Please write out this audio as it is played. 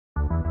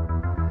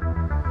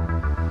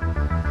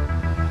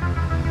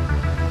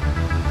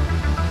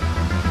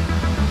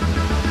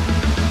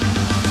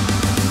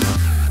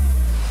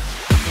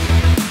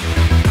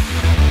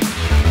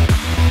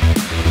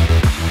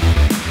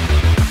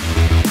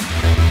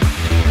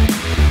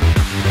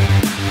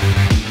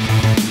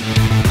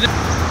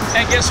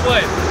And guess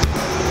what?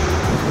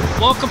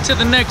 Welcome to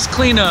the next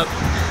cleanup.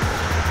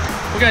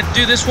 We're gonna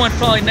do this one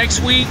probably next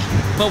week,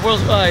 but we'll,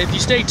 if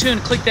you stay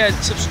tuned, click that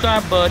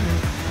subscribe button,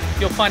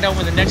 you'll find out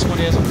when the next one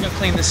is. We're gonna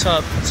clean this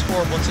up. It's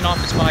horrible. It's an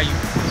office bayou.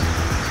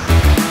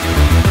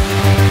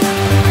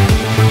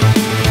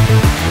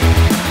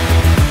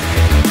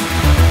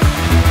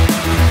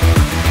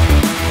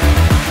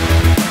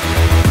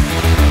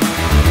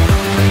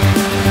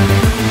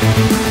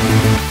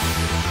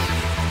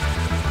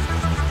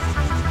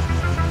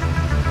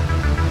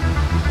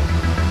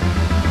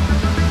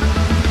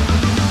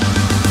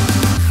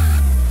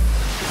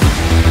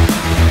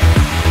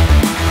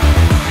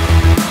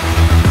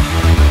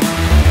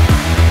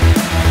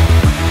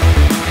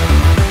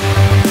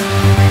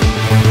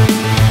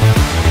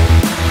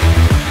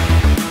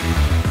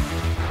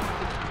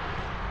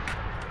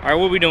 All right,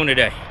 what are we doing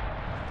today?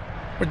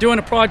 We're doing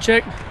a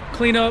project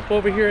cleanup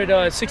over here at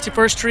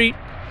 61st Street,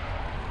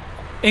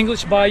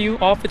 English Bayou,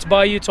 Office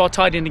Bayou. It's all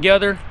tied in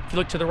together. If you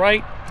look to the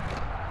right,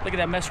 look at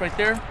that mess right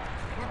there.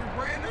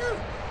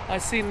 I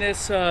seen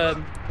this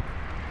 2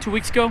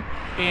 weeks ago,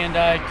 and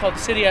I called the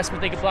city, asked them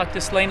if they could block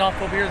this lane off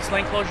over here, this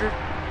lane closure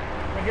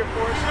right here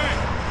for us.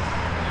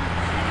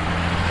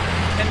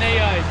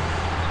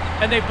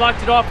 And they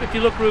blocked it off. If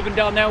you look, Ruben,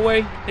 down that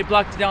way, they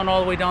blocked it down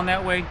all the way down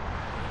that way.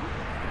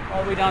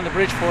 All the way down the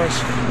bridge for us.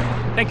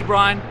 Thank you,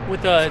 Brian,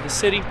 with the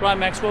city, Brian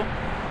Maxwell,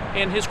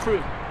 and his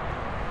crew.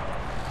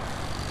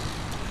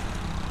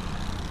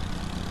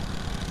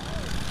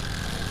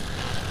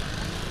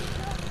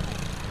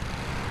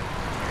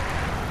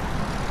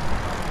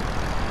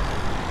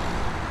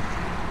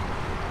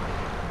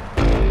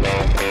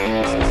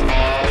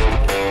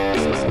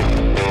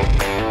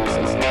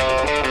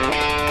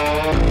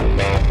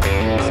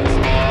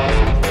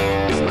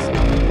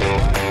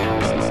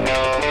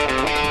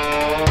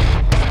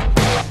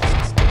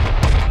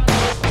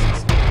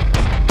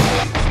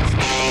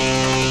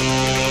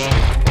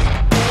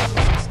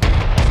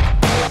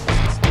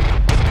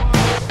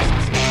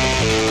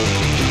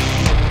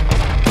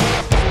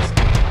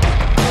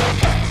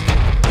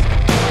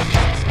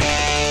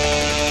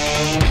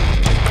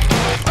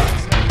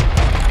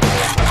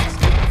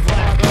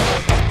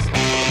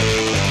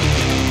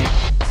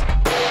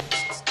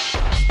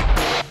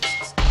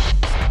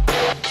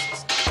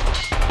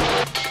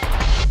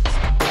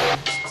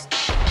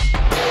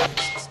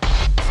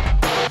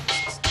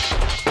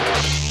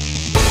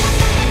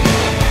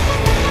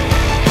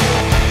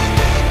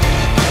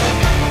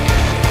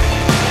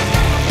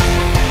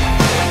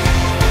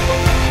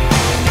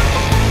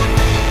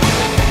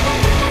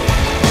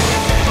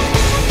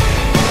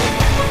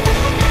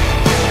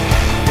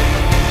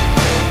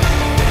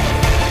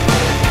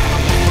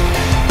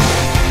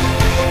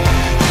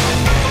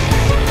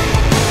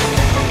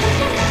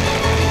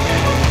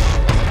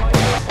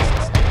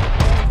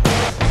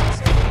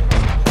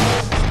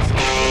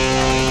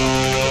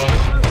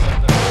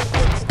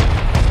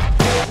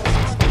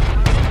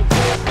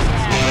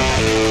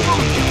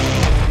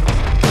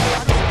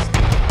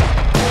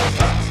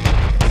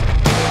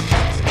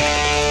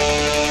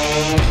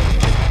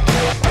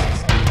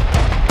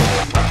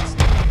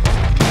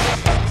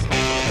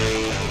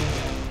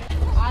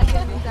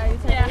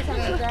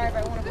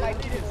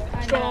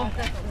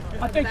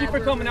 I thank you for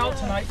coming out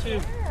tonight too.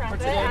 For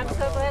today. I'm so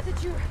glad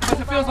that you. Because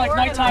it feels like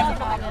nighttime.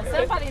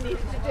 Somebody needed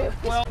to do.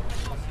 Well,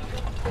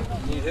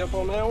 need help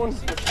on that one?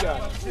 What you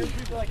got?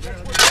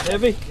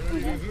 Heavy?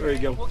 There you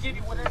go.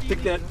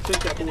 Pick that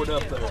board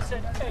up there.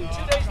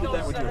 Get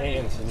that with your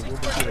hands and we'll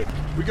be good.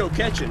 We go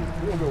catching.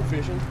 We don't go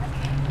fishing.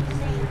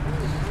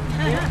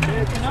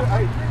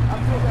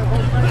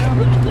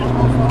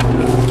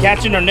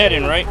 Catching or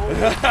netting, right?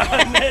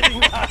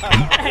 Netting.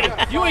 hey,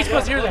 you ain't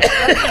supposed to hear that.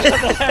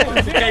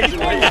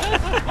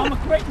 I'm a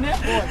great net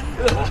boy.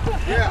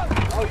 Yeah.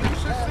 Oh, you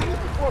should see it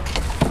before.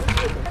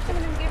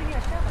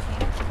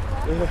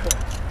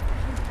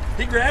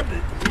 He grabbed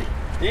it.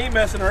 He ain't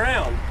messing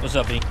around. What's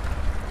up, E?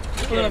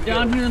 Put up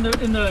down here in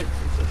the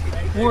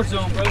war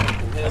zone, bro.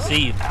 I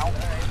see you.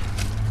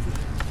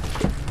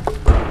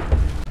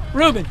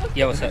 Ruben.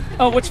 Yeah, what's up?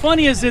 Oh, what's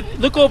funny is that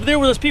look over there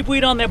where those people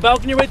eat on that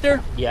balcony right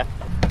there. Yeah.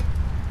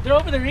 They're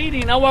over there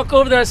eating. I walk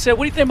over there. I said,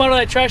 "What do you think about all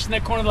that trash in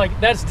that corner?" They're like,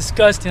 "That's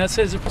disgusting." I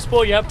said, "Does it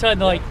spoil your appetite?"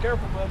 And they're like,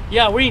 "Careful, bud."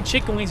 Yeah, we're eating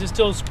chicken wings. It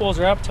still spoils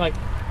our appetite.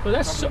 But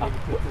that's so,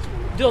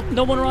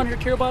 no one around here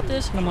care about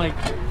this. And I'm like,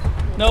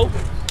 nope.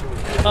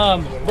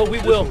 But we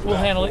will. We'll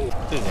handle it.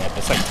 What is that?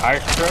 That's like tire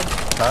scrub?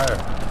 Tire.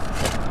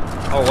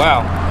 Oh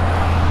wow.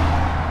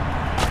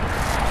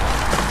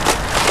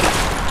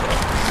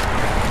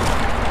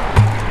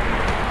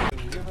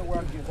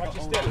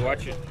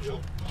 Watch it.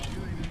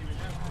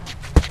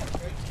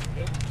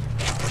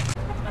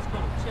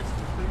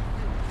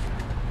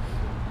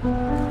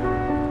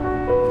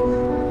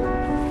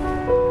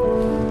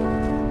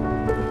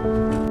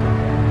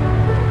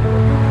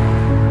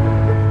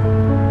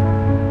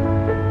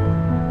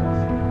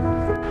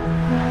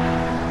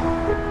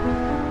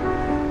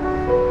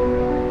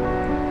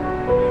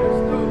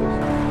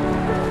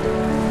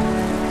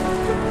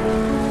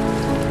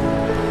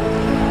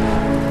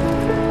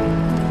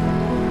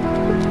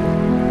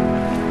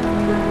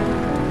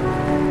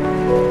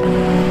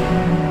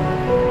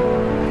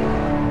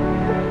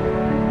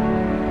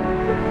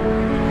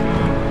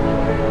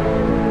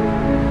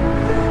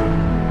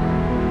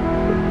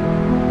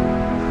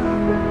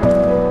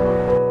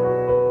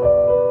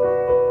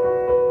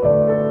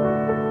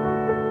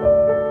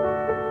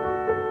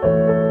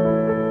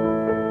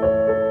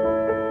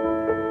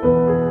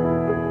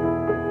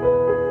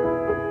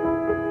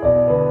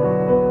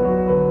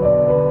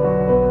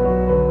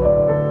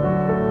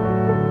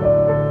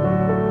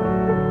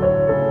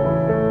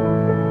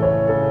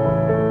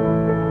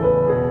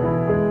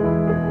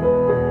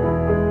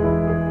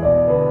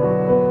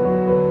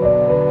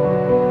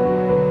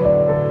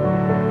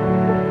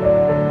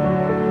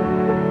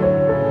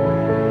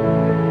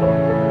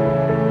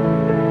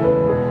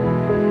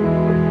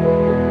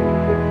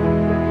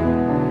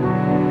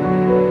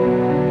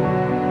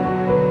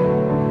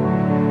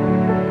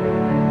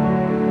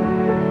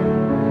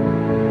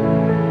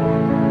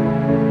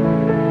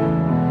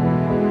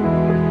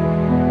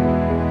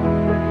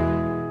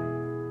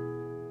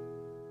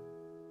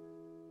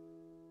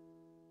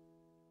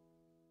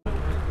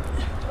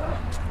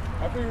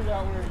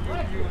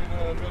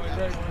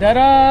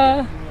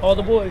 Ta-da! All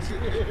the boys.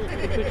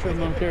 Take a picture of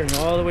them up there,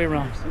 all the way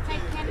around.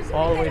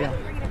 All the way down.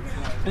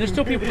 And there's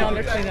still people down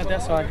there cleaning out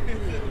that side.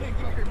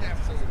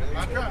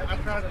 I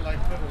tried to like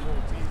put a little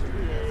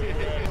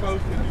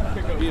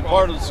Be a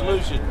part of the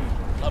solution,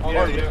 not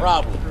part of the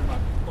problem.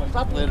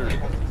 Stop littering.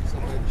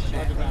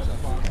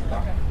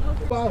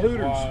 Why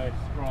Hooters? Why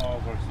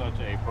straws are such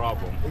a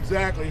problem.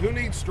 Exactly. Who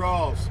needs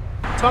straws?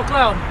 Talk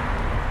loud.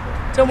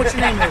 Tell them what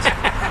your name is.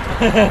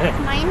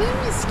 My name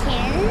is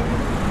Ken.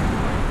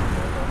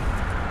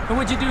 And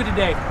what'd you do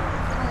today?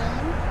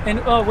 And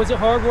was it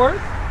hard work?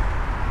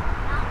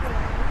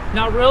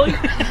 Not really?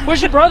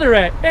 Where's your brother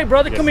at? Hey,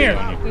 brother, come here.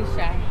 He's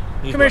shy.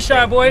 Come here,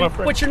 shy boy.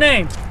 What's your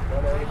name?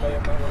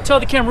 Tell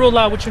the camera real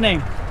loud. What's your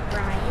name?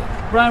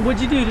 Brian. Brian,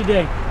 what'd you do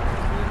today?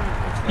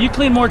 You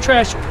clean more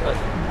trash.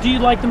 Do you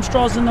like them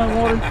straws in the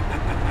water?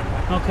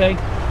 Okay.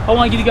 I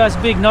want to give you guys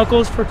big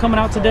knuckles for coming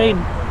out today and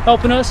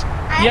helping us.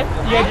 Yeah,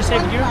 just say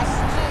with you.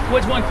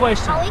 What's one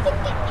question? How we can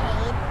get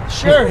paid?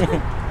 Sure.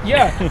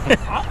 Yeah.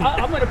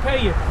 I'm going to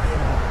pay you.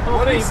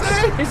 What did he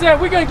say? He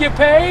said, we're going to get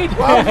paid.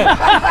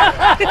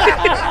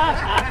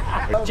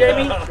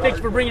 Jamie, thanks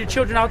for bringing your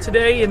children out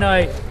today. And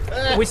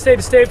we stayed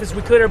as safe as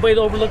we could. Everybody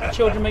overlooked the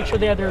children, make sure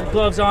they had their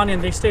gloves on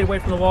and they stayed away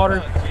from the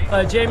water.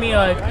 Jamie,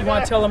 you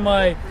want to tell them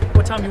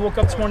what time you woke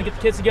up this morning to get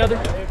the kids together?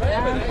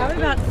 Probably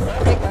about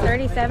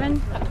 6:37.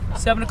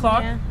 7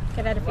 o'clock? Yeah.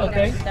 Get out of feed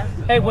Okay. and stuff.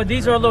 Hey, well,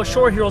 these are little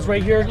shore heroes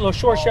right here, little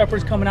shore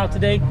shepherds coming out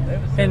today.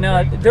 And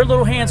their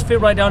little hands fit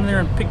right down there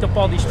and picked up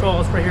all these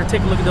straws right here.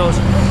 Take a look at those.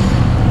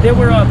 They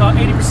were about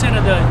 80%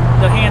 of the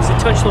hands that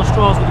touched those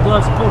straws with the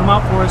gloves and pulled them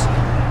out for us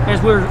as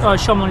we were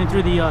shuffling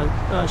through the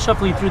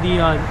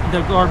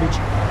garbage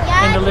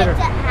and the litter.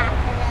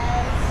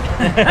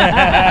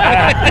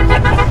 Yeah, I picked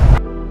up half of those.